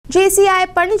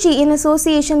JCI Panaji, in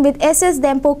association with SS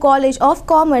Dempo College of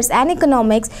Commerce and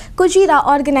Economics, Kujira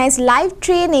organized live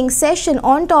training session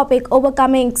on topic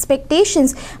Overcoming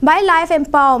Expectations by Life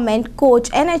Empowerment Coach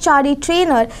and HRD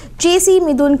trainer JC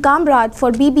Midun Kamrat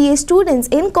for BBA students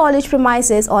in college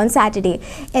premises on Saturday.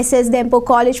 SS Dempo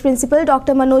College Principal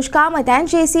Dr. Manoj Kamath and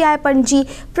JCI Panaji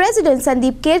President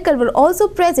Sandeep Kerkar were also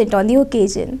present on the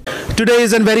occasion. Today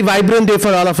is a very vibrant day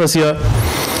for all of us here,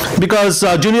 because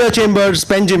Junior Chambers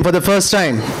Penjim for the first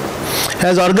time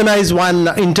has organized one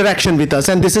interaction with us,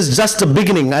 and this is just the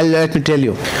beginning. Let me tell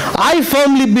you, I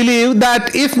firmly believe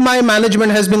that if my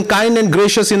management has been kind and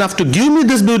gracious enough to give me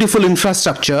this beautiful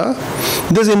infrastructure,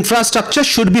 this infrastructure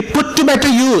should be put to better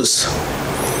use.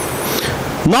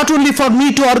 Not only for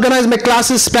me to organize my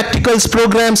classes, spectacles,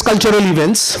 programs, cultural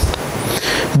events,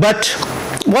 but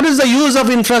what is the use of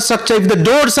infrastructure if the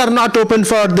doors are not open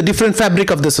for the different fabric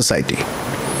of the society?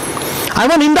 I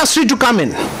want industry to come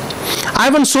in. I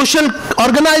want social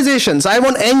organizations. I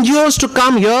want NGOs to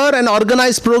come here and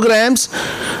organize programs,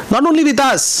 not only with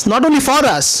us, not only for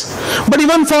us, but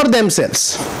even for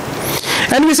themselves.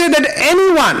 And we say that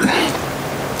anyone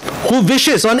who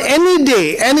wishes on any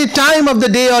day, any time of the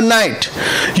day or night,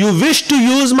 you wish to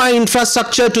use my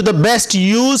infrastructure to the best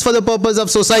use for the purpose of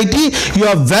society, you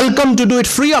are welcome to do it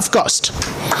free of cost.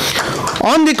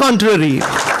 On the contrary,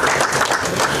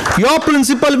 your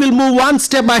principal will move one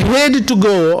step ahead to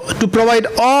go to provide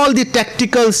all the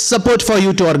tactical support for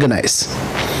you to organize.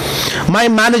 My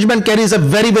management carries a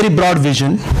very, very broad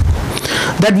vision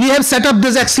that we have set up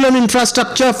this excellent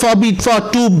infrastructure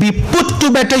to be put to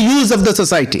better use of the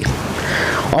society.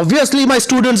 Obviously, my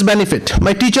students benefit.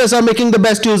 My teachers are making the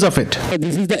best use of it.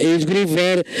 This is the age group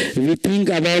where we think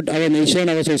about our nation,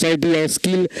 our society, our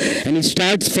skill, and it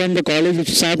starts from the college, it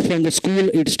starts from the school,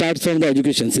 it starts from the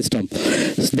education system.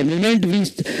 So the moment we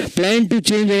plan to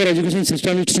change our education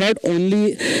system, it's not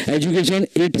only education,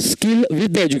 it's skill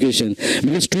with the education.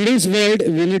 Because today's world,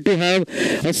 we need to have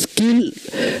a skill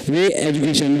way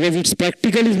education, because it's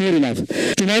practical is more enough.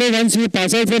 Tomorrow, once we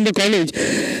pass out from the college,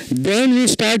 then we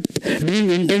start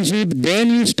doing internship, then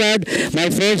you start my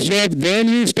first job, then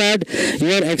you start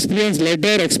your experience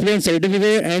letter, experience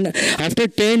certificate, and after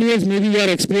 10 years maybe you are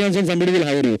experienced and somebody will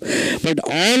hire you. But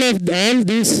all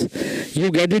this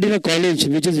you get it in a college,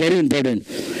 which is very important,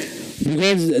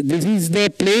 because this is the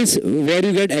place where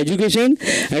you get education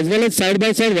as well as side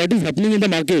by side what is happening in the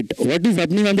market, what is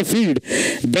happening on the field.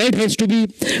 That has to be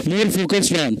more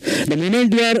focused on. The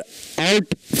moment you are out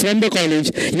from the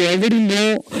college, you already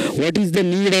know what is the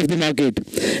need of the market,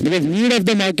 because need of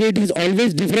the market is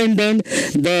always different than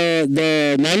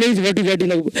the knowledge what you get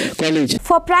in a college.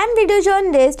 For Prime Video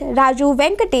journalist Raju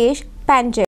Venkatesh, Panaji.